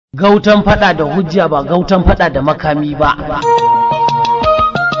Gautan fada da hujja ba gautan fada da makami ba.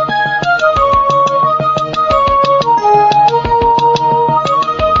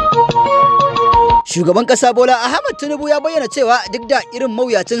 Shugaban ƙasa Bola Ahmed Tinubu ya bayyana cewa duk da irin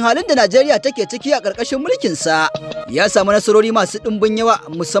mawuyacin halin da Najeriya take ciki a ƙarƙashin mulkinsa, ya samu nasarori masu ɗimbin yawa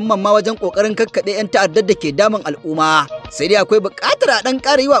musamman ma wajen ƙoƙarin kakkaɓe 'yan ta'addar da ke damun al'umma. Sai dai akwai buƙatar a ɗan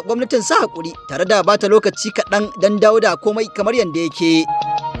ƙara yi wa gwamnatin sa haƙuri tare da bata lokaci kaɗan don dawo da komai kamar yadda yake.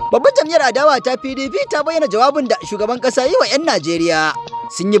 Babbar jam'iyyar adawa ta PDP ta bayyana jawabin da shugaban ƙasa yi wa 'yan Najeriya.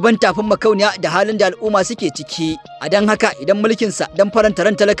 Sun yi ban tafin makauniya da halin da al'umma suke ciki. A don haka idan mulkinsa don faranta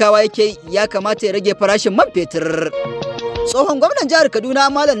ran talakawa yake ya kamata ya rage farashin man fetur. Tsohon gwamnan jihar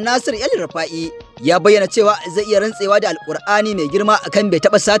Kaduna Malam Nasir El Rufa'i ya bayyana cewa zai iya rantsewa da Alƙur'ani mai girma akan bai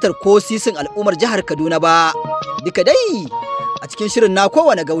taɓa satar ko sisin al'ummar jihar Kaduna ba. Duka dai a cikin shirin na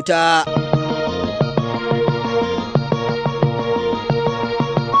Kowane Gauta.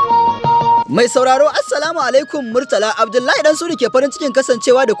 Mai sauraro Assalamu alaikum, Murtala Abdullahi dan Suri ke farin cikin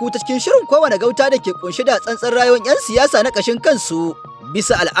kasancewa da ku ta cikin shirin Kowane Gauta da ke kunshi da tsantsan rayuwar 'yan siyasa na kashin kansu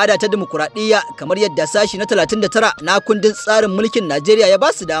bisa al'ada ta dimokuraɗiyya kamar yadda sashi na 39 na kundin tsarin mulkin Najeriya ya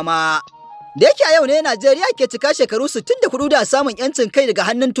ba su dama. Da yake a yau ne Najeriya ke cika shekaru 64 da samun 'yancin kai daga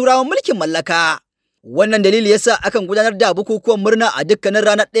hannun turawan mulkin mallaka. Wannan dalili yasa akan gudanar da bukukuwan murna a dukkanin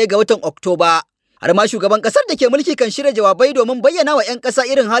ranar 1 ga watan Oktoba. Har ma shugaban kasar da ke mulki kan shirya jawabai domin bayyana wa 'yan ƙasa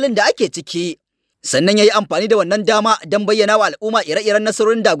irin halin da ake ciki. Sannan ya yi amfani da wannan dama don bayyana wa al'umma ire-iren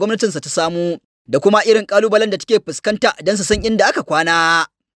nasarorin da gwamnatinsa ta samu, da kuma irin ƙalubalen da take fuskanta don su san inda aka kwana.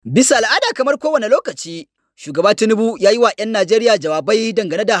 Bisa al'ada kamar kowane lokaci, shugaba Tinubu ya yi wa 'yan Najeriya jawabai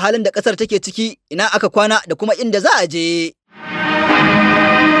dangane da halin da ƙasar take ciki, ina aka kwana da kuma inda za a je.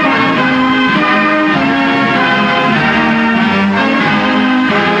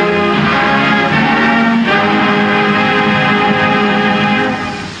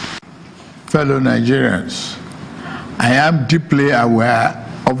 Fellow Nigerians, I am deeply aware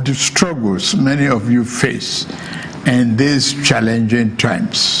of the struggles many of you face in these challenging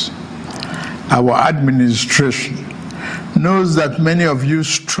times. Our administration knows that many of you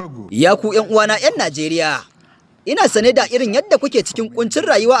struggle. Ya ku 'yan uwana 'yan Najeriya, ina sane da irin yadda kuke cikin kuncin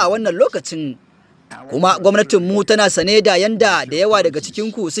rayuwa a wannan lokacin. Kuma gwamnatinmu tana sane da yanda da yawa daga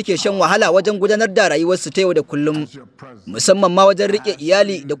cikinku suke shan wahala wajen gudanar da rayuwarsu ta yau da kullum, musamman ma wajen riƙe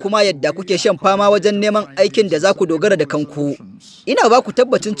iyali da kuma yadda kuke shan fama wajen neman aikin da za ku dogara da kanku. Ina ba ku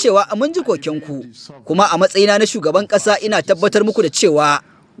tabbacin cewa mun ji kokenku, kuma a matsayina na shugaban ƙasa ina tabbatar muku da cewa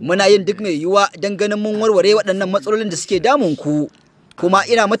muna yin duk mai yiwuwa don ganin mun warware waɗannan matsalolin da suke damun ku. Kuma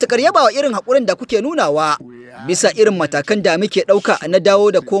ina matuƙar yabawa irin haƙurin da kuke nunawa bisa irin matakan da muke ɗauka na dawo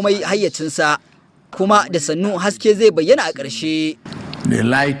da komai hayyacinsa. Kuma da sannu haske zai bayyana a ƙarshe. The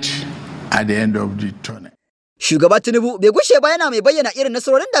light at the end of the tunnel. Shugaba Tinubu bai gushe ba yana mai bayyana irin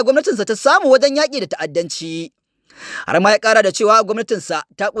nasarorin da gwamnatinsa ta samu wajen yaƙi da ta'addanci. Har ma ya ƙara da cewa gwamnatinsa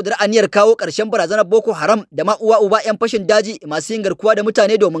ta ƙudiri aniyar kawo ƙarshen barazanar Boko Haram da ma uwa 'yan fashin daji masu yin garkuwa da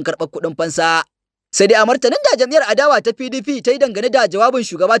mutane domin karɓar kuɗin fansa. Sai dai a martanin da jam'iyyar adawa ta PDP ta yi dangane da jawabin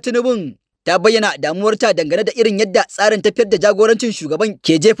shugaba Tinubun, ta bayyana damuwarta dangane da irin yadda tsarin tafiyar da jagorancin shugaban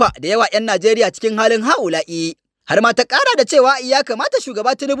ke jefa da yawa 'yan Najeriya cikin halin ha'ula'i. Har ma ta ƙara da cewa ya kamata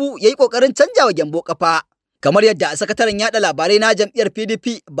shugaba Tinubu ya yi ƙoƙarin canja wa gyambo ƙafa. Kamar yadda sakataren yaɗa labarai na jam'iyyar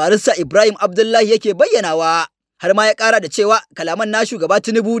PDP Barista Ibrahim Abdullahi yake bayyanawa. Har ma ya ƙara da cewa kalaman na shugaba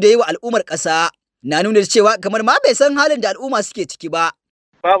Tinubu da yi wa al'ummar ƙasa na nuna da cewa kamar ma bai san halin da al'umma suke ciki ba.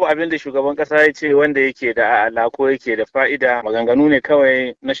 Babu abin da shugaban kasa ya ce wanda yake da a'ala ko yake da fa'ida, maganganu ne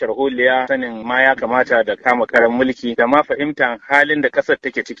kawai na sharholiya, sanin ma ya kamata da kama karan mulki da ma fahimtar halin da kasar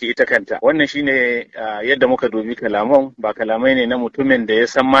take ciki ita kanta. Wannan shine yadda muka dubi kalaman, ba kalamai ne na mutumin da ya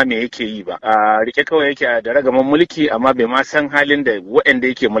san ma me yake yi ba. Rike kawai yake da ragaman mulki amma bai ma san halin da waɗanda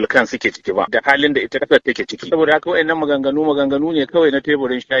yake mulkan suke ciki ba, da halin da ita kasar take ciki. Saboda haka waɗannan maganganu ne kawai na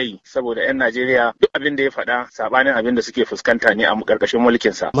teburin shayi, saboda 'yan Najeriya duk abin da ya faɗa sabanin abin da suke fuskanta ne a ƙarƙashin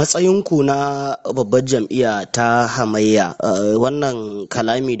mulkin. Matsayinku na babbar jam'iyya ta hamayya, wannan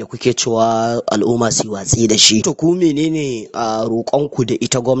kalami da kuke cewa al'umma su watsi da shi, to ku menene roƙonku da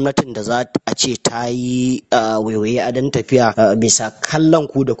ita gwamnatin da za a ce ta yi waiwaye a dan tafiya bisa kallon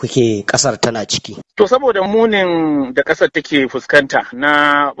ku da kuke ƙasar tana ciki? To saboda munin da ƙasar take fuskanta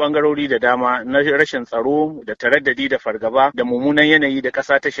na ɓangarori da dama na rashin tsaro da taraddadi da fargaba da mummunan yanayi da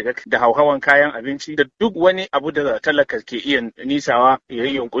ƙasa ta shiga da hauhawan kayan abinci da duk wani abu da talaka ke iya nisawa ya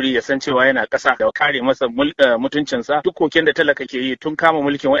yi yunkuri ya san cewa yana ƙasa da kare masa mutuncinsa. Duk koken da talaka ke yi tun kama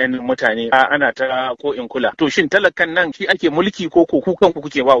mulkin waɗannan mutane ana ta ko in kula. To shin talakan nan shi ake mulki ko ku kanku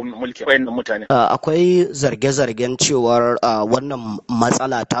kuke ba mulkin waɗannan mutane? Akwai zarge-zargen cewar wannan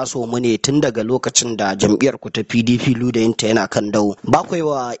matsala ta somu ne tun daga lokacin da jam'iyyar ku ta PDP ludayinta yana kan dawo. Ba ku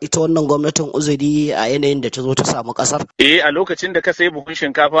wa ita wannan gwamnatin uzuri a yanayin da ta zo ta samu kasar? A lokacin da ka sayi buhun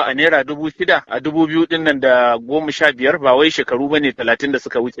shinkafa a naira 6,000 a 2000 din nan da 15 ba wai shekaru bane 30 da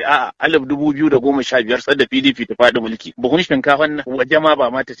suka wuce, a'a 2015 sadda PDP ta faɗi mulki. Buhun shinkafan nan waje ma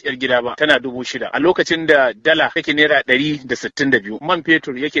ba ma ta ciyar gida ba tana 6,000. A lokacin da dala take naira 162, man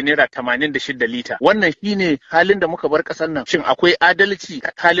fetur yake naira 86 lita. Wannan shine halin da muka bar kasar nan. Shin akwai adalci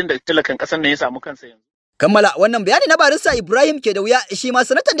halin da talakan kasar nan ya samu kansa yanzu? Kammala wannan bayani na barista Ibrahim ke da wuya, shi ma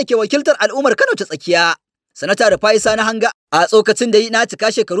sanatan da ke wakiltar al'ummar Kano ta tsakiya. Sanata Rufai Sani Hanga a tsokacin da yi na cika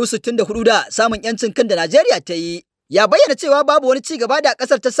shekaru 64 da samun yancin kan da Najeriya ta yi, ya bayyana cewa babu wani ci gaba da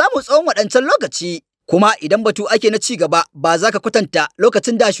kasar ta samu tsawon waɗancan lokaci. Kuma idan batu ake na ci gaba, ba za ka kwatanta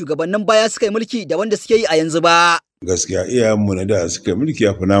lokacin da shugabannin baya suka yi mulki da wanda suke yi a yanzu ba. Gaskiya iyayenmu na da suka mulki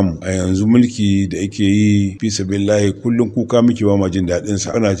a namu, a yanzu mulki da ake yi fi sabilillahi kullum kuka muke ba ma jin daɗin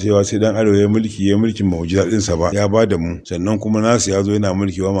sa. Ana cewa sai dan arewa ya mulkin ba mu ji daɗin sa ba, ya ba da mu, sannan kuma nasu ya zo yana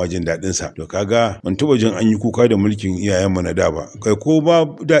mulki ba ma jin daɗin sa. To kaga ban taba jin an yi kuka da mulkin iyayenmu na da ba, kai ko ba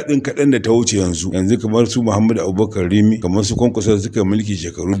daɗin kaɗan da ta wuce yanzu kamar su Muhammadu Abubakar Rimi, kamar su Kwankwasa suka mulki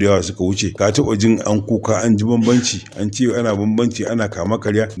shekaru da yawa suka wuce, ka taba jin an kuka an ji bambanci, an ce ana bambanci ana kama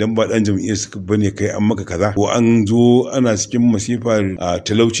karya dan ba dan jam'iyyar suka bane kai an maka kaza, ko an zo ana cikin masifar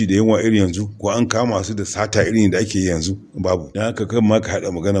talauci da yunwa irin yanzu, ko an kama su da sata irin da ake yanzu, babu. Dan haka kan ma ka hada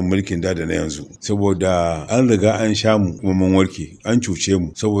maganar mulkin da na yanzu, saboda an riga an sha mu kuma mun warke, an cuce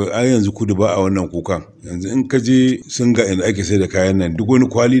mu, saboda a yanzu kudu ba a wannan kukan. Yanzu in ka je sun ga inda ake sai da kayan nan, duk wani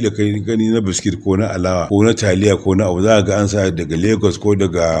kwali da kai gani na biskit ko na alawa ko na taliya ko na abu, za ga an sa daga Lagos ko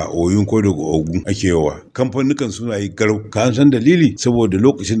daga Oyun ko daga Ogun ake yawa. Kamfanukan suna yi garau, ka san dalili, saboda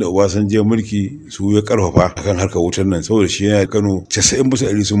lokacin da Obasanjo mulki su ya karfafa akan harkar wutar nan, saboda shi yana Kano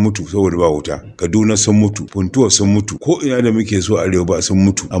 90% sun mutu saboda ba wuta, Kaduna sun mutu, Funtuwa sun mutu, ko ina da muke so arewa ba sun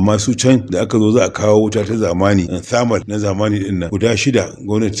mutu. Amma su can da aka zo za a kawo wuta ta zamani, thermal na zamani din nan guda 6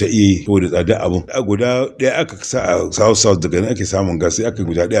 gwamnati ta iya yi saboda tsada abun. A guda ɗaya aka sa a south daga nan ake samun gas, sai aka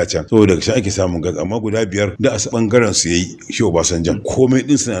guda ɗaya can saboda daga can ake samun gas, amma guda 5 da a bangaren su yayi shi Obasanjo. Komai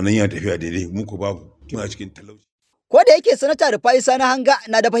din suna nan ya tafiya daidai, muku babu, muna cikin talauci. Ko da yake sanata Rufai Sani Hanga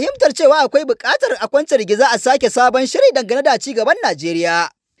na da fahimtar cewa akwai buƙatar a kwance rigiza a sake sabon shiri dangane da ci gaban Najeriya.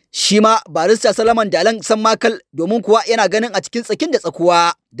 Shi ma barista Salaman Dalan Sammakal, domin kuwa yana ganin a cikin tsakin da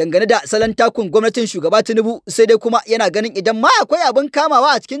tsakuwa dangane da salon takun gwamnatin shugaba Tinubu, sai dai kuma yana ganin idan ma akwai abin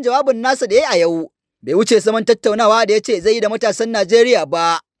kamawa a cikin jawabin nasa da ya a yau, bai wuce zaman tattaunawa da ya ce zai yi da matasan Najeriya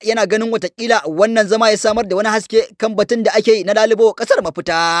ba. Yana ganin watakila wannan zama ya samar da wani haske kan batun da ake yi na lalubo ƙasar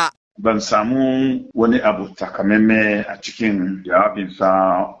mafita. Ban samu wani abu takamaime a cikin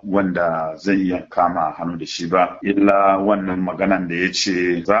jawabinsa wanda zai iya kama hannu da shi ba, illa wannan maganan da ya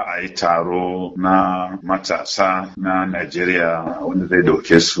ce za a yi taro na matasa na Najeriya wanda zai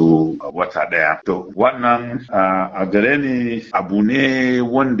dauke su wata ɗaya. To wannan a gare ni abu ne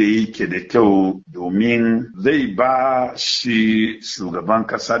wanda yake da kyau, domin zai ba shi shugaban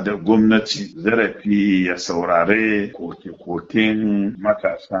kasa da gwamnati zarafi ya saurare koke-koken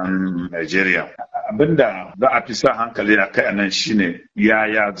matasan Najeriya. Abinda za a fi sa hankali a kai nan shine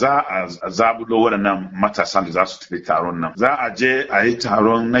yaya za a zabulo waɗannan matasan da za su tafi taron nan. Za a je a yi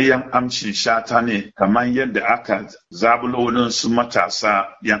taron na yan amshin shata ne, kamar yadda aka zabulo waɗansu matasa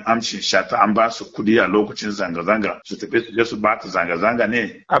yan amshin shata, an ba su kudi a lokacin zanga-zanga su tafi su je su bata zanga-zanga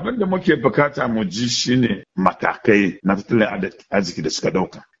ne. Abinda muke bukata mu ji shine matakai na tattalin arziki da suka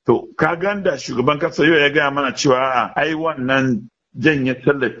ɗauka. To, ka ganda shugaban kasa yau ya gaya mana cewa ai wannan janye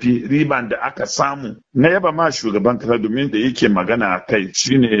tallafi riban da aka samu, na yaba ma shugaban kasa, domin da yake magana a kai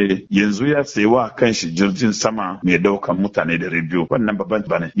shine yanzu ya sayi wa kanshi jirgin sama mai daukan mutane 200, wannan babban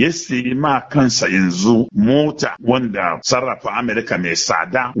bane. Ya sayi ma kansa yanzu mota wanda sarrafa Amerika mai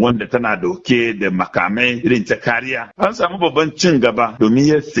tsada, wanda tana dauke da makamai irin ta kariya. An samu babban cin gaba domin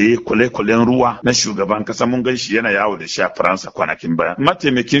ya sayi kwale-kwalen ruwa na shugaban kasa, mun gan shi yana yawo da shi a Faransa kwanakin baya.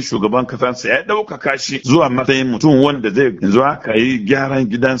 Mataimakin shugaban kasansa ya ɗaukaka shi zuwa matsayin mutum wanda zai yanzu haka yi gyaran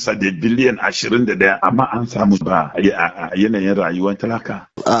gidansa da biliyan 21, amma an samu ba a yanayin rayuwar talaka.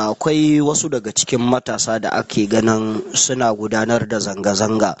 Akwai wasu daga cikin matasa da ake ganin suna gudanar da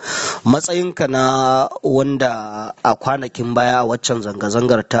zanga-zanga. Matsayinka na wanda a kwanakin baya waccan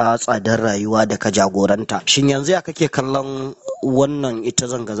zanga-zangar ta tsadar rayuwa da ka jagoranta, shin yanzu ya kake kallon wannan ita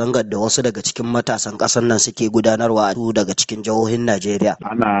zanga-zangar da wasu daga cikin matasan ƙasar nan suke gudanarwa daga cikin jihohin Najeriya?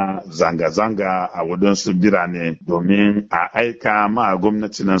 Ana zanga-zanga a wadansu birane domin a aika ma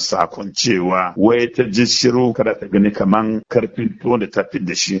gwamnati nan sakon cewa wai ta ji shiru kada ta gani kaman karfin tuwo da ta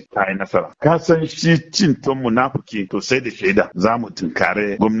da shi ta yi nasara. Ka san shi cin ton munafuki to sai da shaida za mu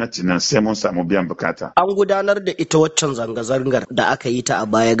tunkare gwamnati nan sai mun samu biyan bukata. An gudanar da ita waccan zanga-zangar da aka yi ta a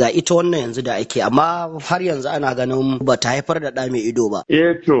baya ga ita wannan yanzu da ake, amma har yanzu ana ganin ba ta haifar da ɗa mai ido ba.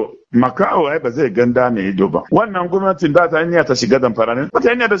 To makawo ba zai ganda mai ido ba. Wannan gwamnatin da ta niyya ta shiga zamfara ne, ba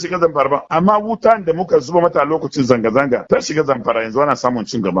ta niyya ta shiga zamfara ba, amma wutan da muka zuba mata lokacin zanga-zanga ta shiga zamfara yanzu ana samun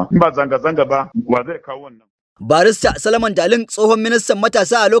cin gaba. In ba zanga-zanga ba, wa zai kawo wannan? Barista Salaman Dalin tsohon ministan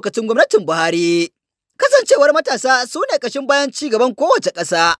matasa a lokacin gwamnatin Buhari. Kasancewar matasa su ne kashin bayan ci gaban kowace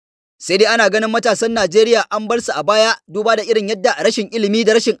ƙasa. Sai dai ana ganin matasan Najeriya an bar su a baya duba da irin yadda rashin ilimi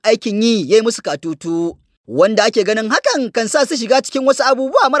da rashin aikin yi ya yi musu katutu. Wanda ake ganin hakan kan sa su shiga cikin wasu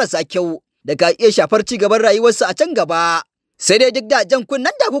abubuwa marasa kyau da ka iya shafar ci gaban rayuwarsu a can gaba. Sai dai duk da jan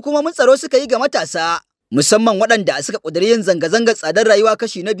kunnen da hukumomin tsaro suka yi ga matasa, musamman waɗanda suka ƙudiri yin zanga-zangar tsadar rayuwa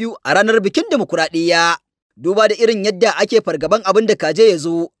kashi na biyu a ranar bikin dimokuraɗiyya. Duba da irin yadda ake fargaban abin da kaje ya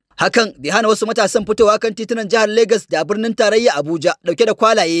zo. Hakan bai hana wasu matasan fitowa kan titunan jihar Legas da birnin tarayya Abuja dauke da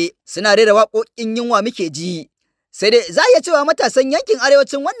kwalaye suna rera waƙoƙin yunwa muke ji. Sai dai za a iya cewa matasan yankin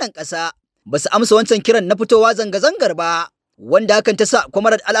arewacin wannan ƙasa ba su amsa wancan kiran na fitowa zanga-zangar ba. Wanda hakan ta sa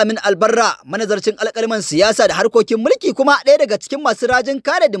Kwamarat Al'amin Albarra manazarcin alƙalman siyasa da harkokin mulki kuma ɗaya daga cikin masu rajin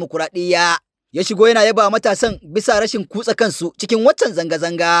kare dimokuraɗiyya. Ya shigo yana yaba matasan bisa rashin kutsa kansu cikin waccan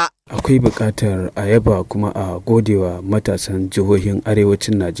zanga-zanga. Akwai buƙatar a yaba kuma a godewa matasan jihohin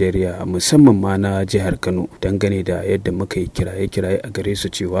arewacin Najeriya musamman ma na jihar Kano dangane da yadda muka yi kiraye-kiraye a gare su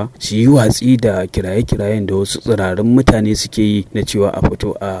cewa su yi watsi da kiraye-kirayen da wasu tsirarin mutane suke yi na cewa a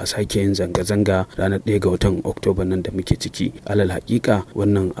fito a sake yin zanga-zanga ranar 1 ga watan Oktoba nan da muke ciki. Alal hakika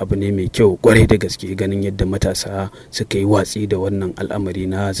wannan abu ne mai kyau kwarai da gaske ganin yadda matasa suka yi watsi da wannan al'amari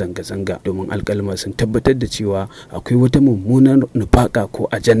na zanga-zanga domin alƙalma sun tabbatar da cewa akwai wata mummunar nufaka ko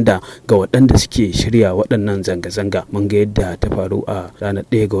ajanda ga waɗanda suke shirya waɗannan zanga-zanga. Mun ga yadda ta faru a ranar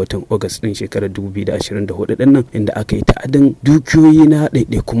 1 ga watan Agusta ɗin shekarar 2024 ɗin nan inda aka yi ta'adin dukiyoyi na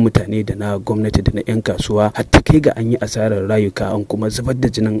ɗaiɗaikun mutane da na gwamnati da na 'yan kasuwa har ta kai ga an yi asarar rayuka an kuma zubar da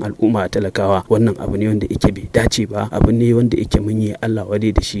jinin al'umma talakawa. Wannan abu ne wanda yake bai dace ba, abu ne wanda yake mun yi Allah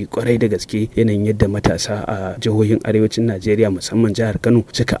wade da shi kwarai da gaske. Yanayin yadda matasa a jihohin arewacin Najeriya musamman jihar Kano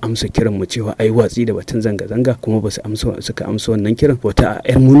suka amsa kiran mu cewa ai watsi da batun zanga-zanga kuma ba su suka amsa wannan kiran wata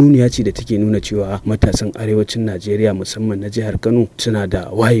 'yar manuniya ce da take nuna cewa matasan arewacin Najeriya musamman na jihar Kano suna da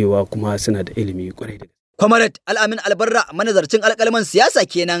wayewa kuma suna da ilimi kwarai da gaske. Kwamarat Al'amin Albarra manazarcin alƙalman siyasa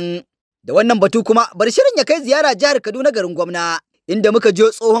kenan. Da wannan batu kuma bar shirin ya kai ziyara jihar Kaduna garin gwamna inda muka je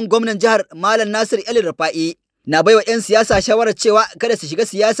tsohon gwamnan jihar Malam Nasir El Rufa'i na baiwa 'yan siyasa shawarar cewa kada su shiga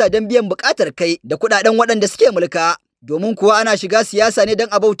siyasa don biyan buƙatar kai da kuɗaɗen waɗanda suke mulka domin kuwa ana shiga siyasa ne don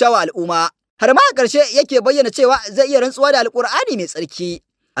a bautawa al'umma. Har ma a ƙarshe yake bayyana cewa zai iya rantsuwa da Alƙur'ani mai tsarki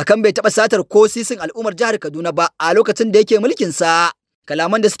akan bai taɓa satar ko sisin al'ummar jihar Kaduna ba a lokacin da yake mulkin sa.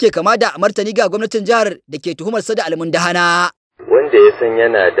 Kalaman da suke kama da martani ga gwamnatin jihar da ke tuhumar sa da almundahana. Wanda ya san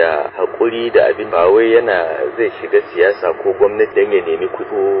yana da haƙuri da abin ba wai yana zai shiga siyasa ko gwamnati don ya nemi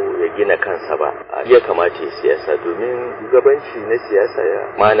kuɗi ya gina kansa ba. Ya kamata ya siyasa domin shugabanci na siyasa ya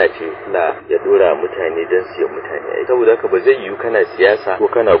mana ce ya dora mutane don siyan mutane. Saboda haka ba zai yiwu kana siyasa ko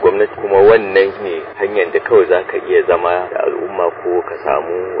kana gwamnati kuma wannan ne hanyar da kawai za ka iya zama da al'umma ko ka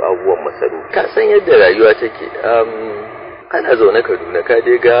samu abubuwan masarufi. Ka san yadda rayuwa take. Ana zaune Kaduna ka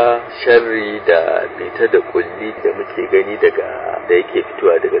dai ga sharri da bita da kulli da muke gani da yake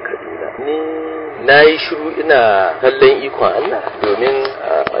fitowa daga Kaduna. Ni na yi shiru ina kallon ikon Allah domin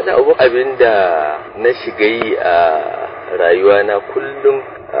wani abin da na shiga yi a rayuwa na kullum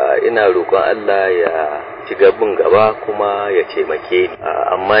ina roƙon Allah ya shiga bin gaba kuma ya taimake ni.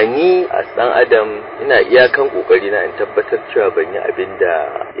 Amma ni a ɗan adam ina iyakan kokari na in tabbatar cewa ban yi abin da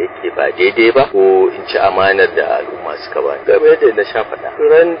yake ba daidai ba ko in ci amanar da al'umma suka ba. Game yadda na sha faɗa.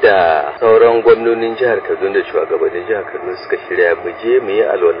 Ran da sauran gwamnonin jihar Kaduna da shugabannin jihar Kaduna suka shirya mu je mu yi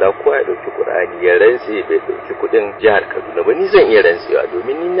alwala ko ya ɗauki Qur'ani ya rantse bai ɗauki kuɗin jihar Kaduna ba ni zan iya rantsewa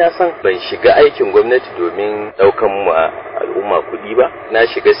domin ni na san ban shiga aikin gwamnati domin ɗaukan mu al'umma kuɗi ba. Na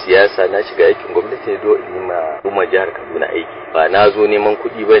shiga siyasa na shiga aikin gwamnati ne don in ma al'umma jihar Kaduna aiki. Ba na zo neman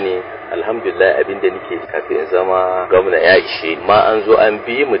kuɗi ba ne. Alhamdulillah abin da nake kafin in zama gwamna ya ishe ma an zo an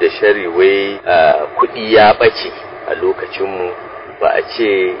bi mu da sharri wai kuɗi ya ɓace a lokacinmu ba a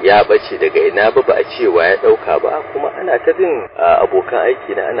ce ya ɓace daga ina ba a ce wa ya ɗauka ba kuma ana ta bin abokan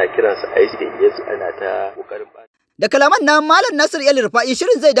aiki na ana kiransa aiki da iya ana ta ƙoƙarin ba. Da kalaman na Malam Nasir El Rufa'i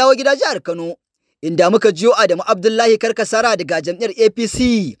shirin zai dawo gida jihar Kano inda muka jiyo Adamu Abdullahi Karkasara daga jam'iyyar APC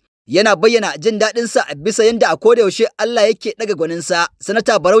yana bayyana jin daɗinsa bisa yadda a kodayaushe Allah yake ɗaga gwaninsa,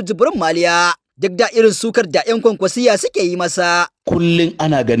 Sanata Barau Jibrin Maliya, duk da irin sukar da 'yan kwankwasiya suke yi masa. Kullum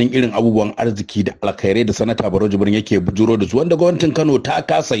ana ganin irin abubuwan arziki da alkhairai da Sanata Barau Jibrin yake bujuro da su wanda gwamnatin Kano ta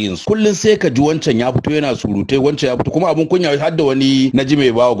kasa yin su. Kullum sai ka ji wancan ya fito yana surutai, wancan ya fito, kuma abun kunya har da wani naji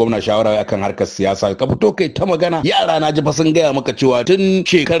mai bawa gwamna shawara akan harkar siyasa, ka fito kai ta magana. Yara na ji fa sun gaya maka cewa tun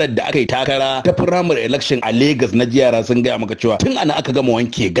shekarar da aka yi takara ta primary election a Lagos, na ji yara sun gaya maka cewa tun ana aka gama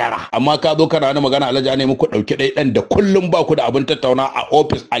wanke gara, amma ka zo kana wani magana Alhaji ne muku dauke dai dan da kullum ba ku da abin tattauna a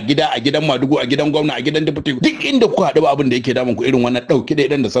office, a gida, a gidan Madugu, a gidan gwamna, a gidan deputy, duk inda kuka haɗu ba abin da yake damun ku irin wannan dauki da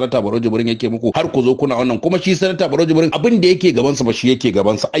idan da Sanata Barau Jibrin yake muku, har ku zo kuna wannan. Kuma shi Sanata Barau Jibrin abin da yake gaban sa ba shi yake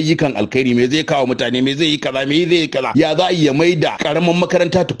gaban sa, ayyukan alkhairi, me zai kawo mutane, me zai yi kaza, me zai yi kaza, ya za a yi maida karaman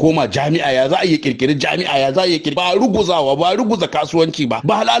makaranta ta koma jami'a, ya za a yi kirkiri jami'a, ya za a yi ba ruguzawa, ba ruguza kasuwanci ba,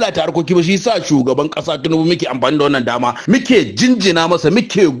 ba lalata harkoki ba. Shi sa shugaban kasa Tinubu muke amfani da wannan dama muke jinjina masa,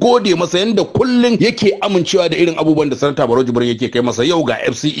 muke gode masa yanda kullun yake amincewa da irin abubuwan da Sanata Barau Jibrin yake kai masa. Yau ga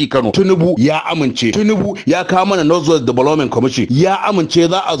FCE Kano, Tinubu ya amince, Tinubu ya kawo mana Northwest Development Commission, ya amince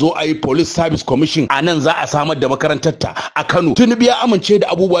za a zo a yi Police Service Commission, a nan za a samar da makarantar ta a Kano. Tinubu ya amince da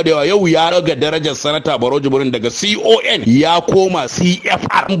abubuwa da yawa. Yau ya raga darajar Sanata Barau Jibrin daga CON ya koma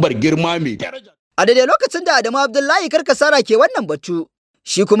CFR, bar girma mai daraja. A daidai lokacin da Adamu Abdullahi Karkasara ke wannan batu,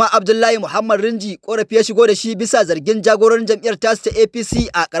 shi kuma Abdullahi Muhammad Rinji korafi ya shigo da shi bisa zargin jagoran jam'iyyar tasu ta APC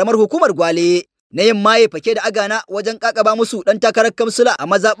a karamar hukumar Gwale na yin maye fake da agana wajen kakaba musu dan takarar kamsila a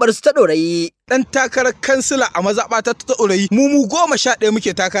mazabar su ta Dorayi. Dan takarar kansila a mazaɓa ta Dorayi mu 11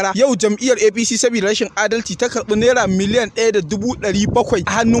 muke takara. Yau jam'iyyar APC saboda rashin adalci ta karɓi naira miliyan 1.700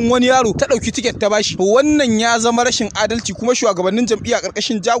 a hannun wani yaro ta ɗauki tiket ta bashi. Wannan ya zama rashin adalci, kuma shugabannin jam'iyya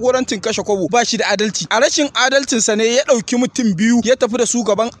ƙarƙashin jagorancin Kashe Kwabo ba shi da adalci. A rashin adalcinsa ne ya ɗauki mutum biyu ya tafi da su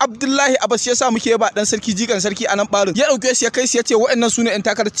gaban Abdullahi Abbas, ya sa muke ba dan sarki jikan sarki a nan ɓarin. Ya ɗauke su ya kai su ya ce waɗannan su ne 'yan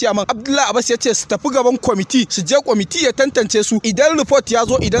takarar ciyaman. Abdullahi Abbas ya ce su tafi gaban kwamiti, su je kwamiti ya tantance su. Idan report ya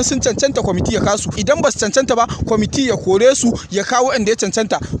zo, idan sun cancanta kwamiti ya kasu, idan ba su cancanta ba kwamiti ya kore su ya kawo inda ya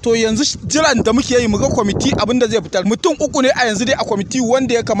cancanta. To yanzu jiran da muke yi muga kwamiti abin da zai fitar. Mutum 3 ne a yanzu dai a kwamiti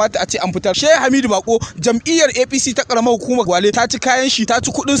wanda ya kamata a ce an fitar. Shehu Hamidu Bako, jam'iyyar APC ta karamar hukumar Gwale, ta ci kayan shi, ta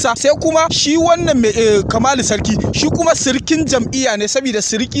ci kuɗin sa. Sai kuma shi wannan mai Kamalu Sarki, shi kuma sirkin jam'iyya ne saboda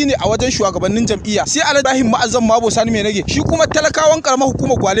sirki ne a wajen shugabannin jam'iyya. Sai Alhaji Ibrahim Ma'azzam Mabo Sani mai nage, shi kuma talakawan karamar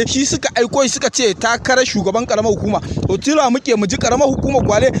hukumar Gwale shi suka aiko shi suka ce takarar shugaban karamar hukuma. To tira muke mu ji karamar hukumar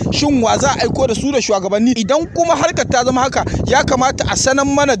Gwale shin wa za a aiko da su da shugabanni. Idan kuma harkar ta zama haka, ya kamata a sanan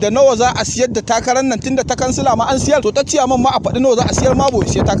mana da nawa za a siyar da takarar nan, tunda ta kansila ma an siyar, to ta ciyaman ma a faɗi nawa za a siyar ma bo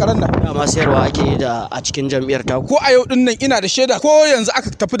sai takarar nan. Dama siyarwa ake yi da a cikin jam'iyyar ta. Ko a yau din nan ina da shaida, ko yanzu aka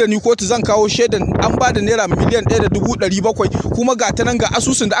tafi da ni kotu zan kawo shaidan an ba da naira miliyan 1.700, kuma ga ta nan ga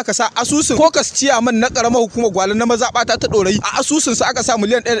asusun da aka sa, asusun kokas ciyaman na karamar hukumar Gwale na mazaɓata ta Dorayi, a asusun sa aka sa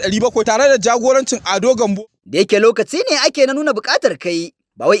miliyan 1.700 tare da jagorancin Ado Gambo. Da yake lokaci ne ake na nuna buƙatar kai,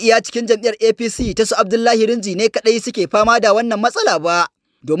 ba wai iya cikin jam'iyyar APC ta su Abdullahi Rinji ne kadai suke fama da wannan matsala ba,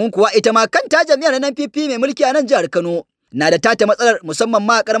 domin kuwa ita ma kanta jam'iyyar NNPP mai mulki a nan jihar Kano na da tata matsalar, musamman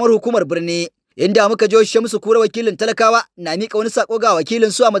ma a karamar hukumar Birni, inda muka jo Shamsu Kura wakilin talakawa na mika wani sako ga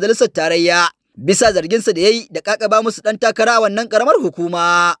wakilin su a majalisar tarayya bisa zargin sa da yayi da kakaba musu dan takara a wannan karamar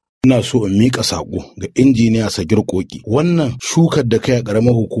hukuma. Ina so in mika sako ga injiniya Sagir Koki, wannan shukar da kai a karamar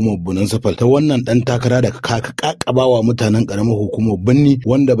hukumar Bunan Safal ta wannan dan takara da ka kakabawa mutanen karamar hukumar Binni,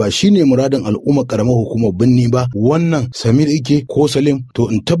 wanda ba shine muradin al'ummar karamar hukumar Binni ba, wannan Samir Ike ko Salim, to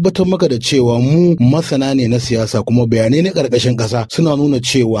in tabbatar maka da cewa mu masana ne na siyasa, kuma bayanai na karkashin kasa suna nuna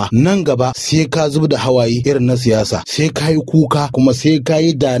cewa nan gaba sai ka zub da hawaye irin na siyasa, sai ka yi kuka, kuma sai ka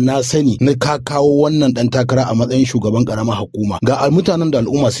yi da na sani na ka kawo wannan dan takara a matsayin shugaban karamar hukuma. Ga mutanen da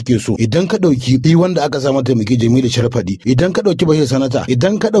al'umma suke so, idan ka dauki wanda aka sa mata miki Jamilu Sharfadi, idan ka dauki Bashir Sanata,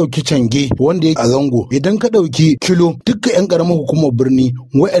 idan ka dauki Cange wanda yake a Zango, idan ka dauki Kilo, dukkan yan karamar hukumar Birni,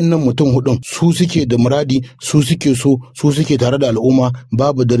 wayannan mutum hudun su suke da muradi, su suke so, su suke tare da al'umma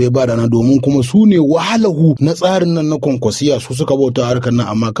babu dare ba rana, domin kuma su ne wahalahu na tsarin nan na konkwasiya, su suka bauta harkar nan.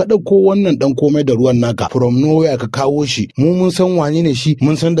 Amma ka dauko wannan dan komai da ruwan naka from nowhere ka kawo shi, mu mun san wane ne shi,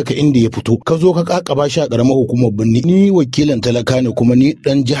 mun san daga inda ya fito, ka zo ka kakaba shi a karamar hukumar Birni. Ni wakilan talaka ne, kuma ni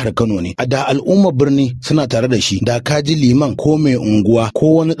dan jihar Kano ne. A da al'ummar Birni suna tare da shi, da ka ji liman ko mai unguwa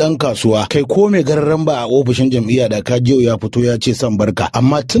ko wani dan kasuwa, kai ko mai gararan ba a ofishin jam'iyya, da ka je ya fito ya ce san barka.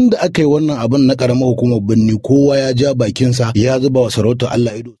 Amma tun da aka yi wannan abin na karamar hukumar Birni, kowa ya ja bakinsa ya zuba wa sarautar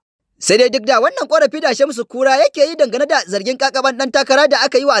Allah ido. Sai dai duk da wannan korafi da Shamsu Kura yake yi dangane da zargin kakaban dan takara da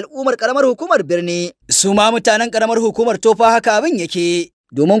aka yi wa al'ummar karamar hukumar Birni, su ma mutanen karamar hukumar Tofa haka abin yake.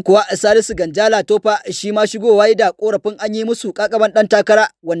 Domin kuwa Salisu Ganjala Tofa shi ma shigowa da korafin an yi musu kakaban dan takara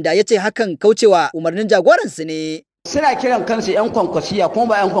wanda ya ce hakan kaucewa umarnin jagoransu ne. Suna kiran kansu 'yan kwankwasiya kuma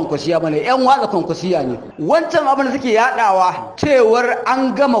ba 'yan kwankwasiya ba ne, 'yan watsa kwankwasiya ne. Wancan abin da suke yadawa cewar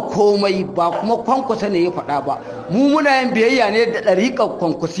an gama komai ba kuma kwankwasa ne ya faɗa ba. Mu muna yin biyayya ne da ɗariƙar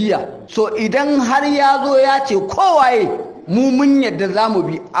kwankwasiya. So idan har ya zo ya ce kowaye mu mun yadda za mu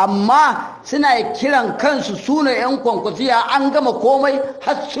bi, amma suna kiran kansu suna 'yan kwankwasiya an gama komai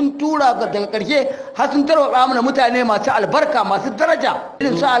har sun tura ga daga ƙarshe har sun tarwatsa mana mutane masu albarka masu daraja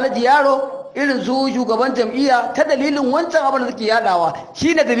irin su Alhaji Yaro, irin su shugaban jam'iyya, ta dalilin wancan abin da suke yadawa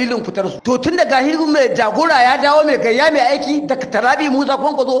shine dalilin fitar su. To tun da gahi mai jagora ya dawo mai gayya mai aiki da Tarabi Musa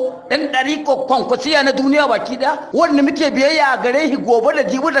Kwankwaso dan ɗariko kwankwasiya na duniya baki ɗaya wanda muke biyayya a gare shi gobe da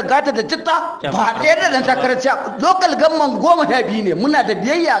jibi da gata da citta ba ɗaya da dan takarar local government 12 ne muna da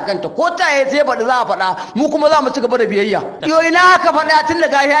biyayya a kanta ko ta yi sai baɗi za a faɗa mu kuma za mu ci gaba da biyayya. Yo ina aka faɗa tun da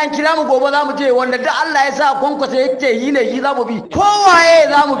gahi an kira mu gobe za mu je wanda da Allah ya sa Kwankwaso ya ce yi ne shi za mu bi kowaye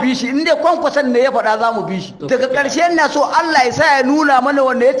za mu bi shi in dai kwankwason ne ya faɗa za mu bi shi. Daga ƙarshe ina so Allah ya sa ya nuna mana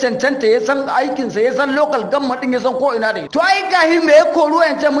wanda ya cancanta ya san aikinsa ya san local government ɗin ya san ko ina da to ai gahi me ya koru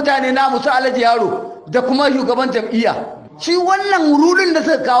yancan mutane na musu Alhaji Yaro da kuma shugaban jam'iyya. Shi wannan rudin da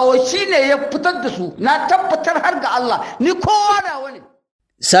suka kawo shi ne ya fitar da su na tabbatar har ga Allah ni kowa da wani.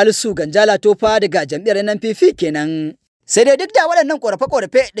 Salisu Ganjala Tofa daga jam'iyyar NNPP kenan. Sai dai duk da waɗannan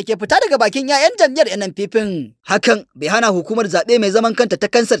ƙorafe-ƙorafe da ke fita daga bakin 'ya'yan jam'iyyar NNPP hakan bai hana hukumar zaɓe mai zaman kanta ta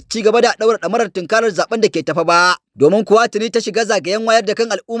kansar ci gaba da ɗaura ɗamarar tunkarar zaɓen da ke tafa ba. Domin kuwa tuni ta shiga zagayen wayar da kan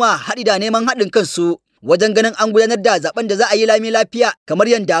al'umma haɗi da neman haɗin kansu wajen ganin an gudanar da zaɓen da za a yi lami lafiya kamar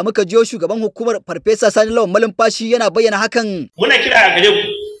yadda muka jiyo shugaban hukumar Farfesa Sani Lawan Malumfashi yana bayyana hakan. Muna kira a gare ku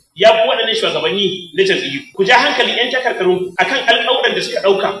ya fi waɗannan shugabanni na jam'iyyu ku ja hankalin 'yan takarkaru akan alƙawuran da suka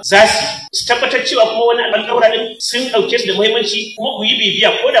ɗauka za su tabbatar cewa kuma wani alƙawura ɗin sun ɗauke su da muhimmanci kuma ku yi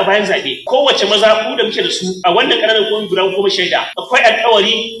bibiya ko da bayan zaɓe kowace maza ku da muke da su a wannan ƙananan hukumomi guda 10 akwai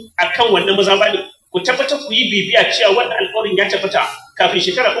alƙawari akan wannan maza ba ku tabbatar ku yi bibiya cewa wannan alƙawarin ya tabbata kafin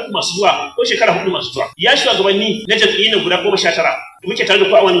shekara 3 masu zuwa ko shekara 4 masu zuwa. Ya shugabanni na jam'iyyun guda 19 da muke tare da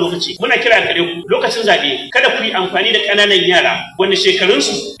ku a wani lokaci muna kira gare ku lokacin zaɓe kada ku yi amfani da ƙananan yara wanda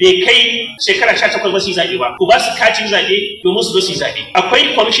shekarunsu bai kai shekara 18 ba su yi zaɓe ba ku ba su katin zaɓe domin su zo su yi zaɓe.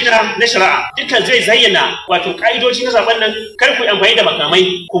 Akwai kwamishina na shari'a dukkan zai zayyana wato ƙa'idoji na zaɓen nan kada ku yi amfani da makamai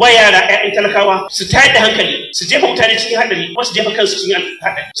ku ba yara 'ya'yan talakawa su tayar da hankali su jefa mutane cikin haɗari kuma su jefa kansu cikin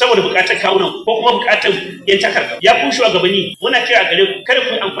haɗari saboda buƙatar kawunan ko kuma buƙatar 'yan takarda. Ya ku shugabanni muna kira gare ku kada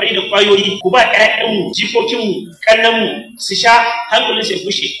ku yi amfani da ƙwayoyi ku ba 'ya'yanmu jikokinmu ƙannanmu su sha hankalin sai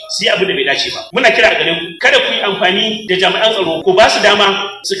kushe su yi abu da bai dace ba. Muna kira gare ku kada ku yi amfani da jami'an tsaro ku ba su dama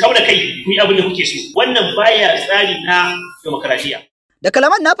su kauda kai ku yi abin da kuke so wannan baya tsari na demokaradiyya. Da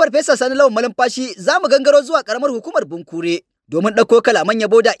kalaman na Farfesa Sani Lawan Malumfashi za mu gangaro zuwa karamar hukumar Bunkure domin ɗauko kalaman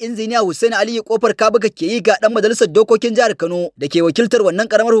yabo da injiniya Hussein Aliyu Kofar Kabuga ke yi ga ɗan majalisar dokokin jihar Kano da ke wakiltar wannan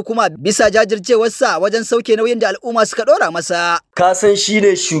karamar hukuma bisa jajircewarsa wajen sauke nauyin da al'umma suka ɗora masa. Ka san shi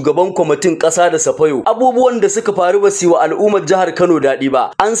ne shugaban kwamitin ƙasa da Safayo. Abubuwan da suka faru ba su wa al'ummar jihar Kano daɗi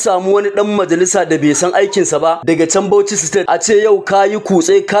ba. An samu wani ɗan majalisa da bai san aikinsa ba daga can Bauchi State a ce yau ka yi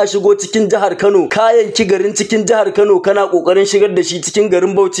kutse ka shigo cikin jihar Kano ka yanki garin cikin jihar Kano kana ƙoƙarin shigar da shi cikin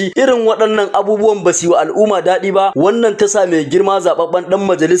garin Bauchi irin waɗannan abubuwan ba su wa al'umma daɗi ba wannan ta sa mai girma zababben dan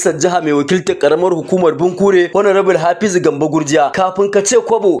majalisar jiha mai wakiltar karamar hukumar Bunkure Honorable Hafizu Gambo Gurjiya kafin ka ce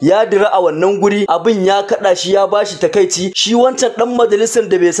kwabo ya dira a wannan guri abin ya kada shi ya bashi takaici shi wancan dan majalisar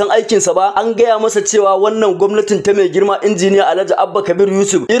da bai san aikinsa ba an gaya masa cewa wannan gwamnatin ta mai girma injiniya Alhaji Abba Kabir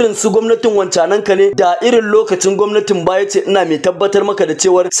Yusuf irin su gwamnatin wancanan ka ne da irin lokacin gwamnatin baya ce ina mai tabbatar maka da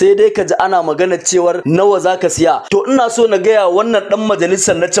cewar sai dai ka ji ana magana cewar nawa zaka siya to ina so na gaya wannan dan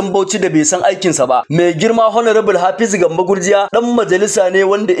majalisar na can Bauchi da bai san aikinsa ba mai girma Honorable Hafizu Gambo Gurjiya dan majalisa ne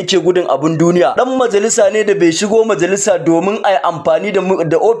wanda yake gudun abun duniya dan majalisa ne da bai shigo majalisa domin a yi amfani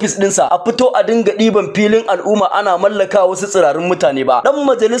da ofis dinsa a fito a dinga ɗiban filin al'umma ana mallaka wasu tsirarin mutane ba dan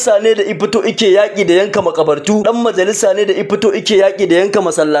majalisa ne da ifito ike yaƙi da yanka makabartu dan majalisa ne da ifito ike yaƙi da yanka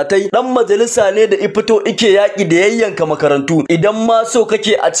masallatai dan majalisa ne da ifito ike yaƙi da yayyanka makarantu idan ma so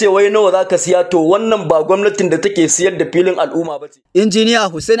kake a ce wai nawa zaka siya to wannan ba gwamnatin da take siyar da filin al'umma ba ce. Injiniya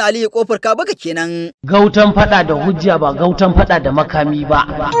Hussein Aliyu Kofar Kabuga kenan. Gautan fada da hujja ba gautan fada da makami ba.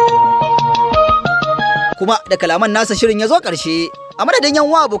 Kuma da kalaman nasa shirin ya zo ƙarshe. A madadin yan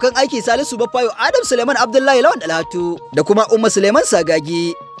uwa abokan aiki Salisu Baffayo, Adam Suleiman Abdullahi Lawan Dalhatu da kuma Umma Suleiman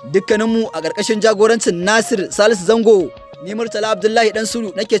Sagagi dukkaninmu a ƙarƙashin jagorancin Nasir Salisu Zango ni Murtala Abdullahi Dan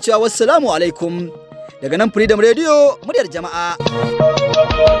Suru nake cewa wassalamu alaikum daga nan Freedom Radio muryar jama'a.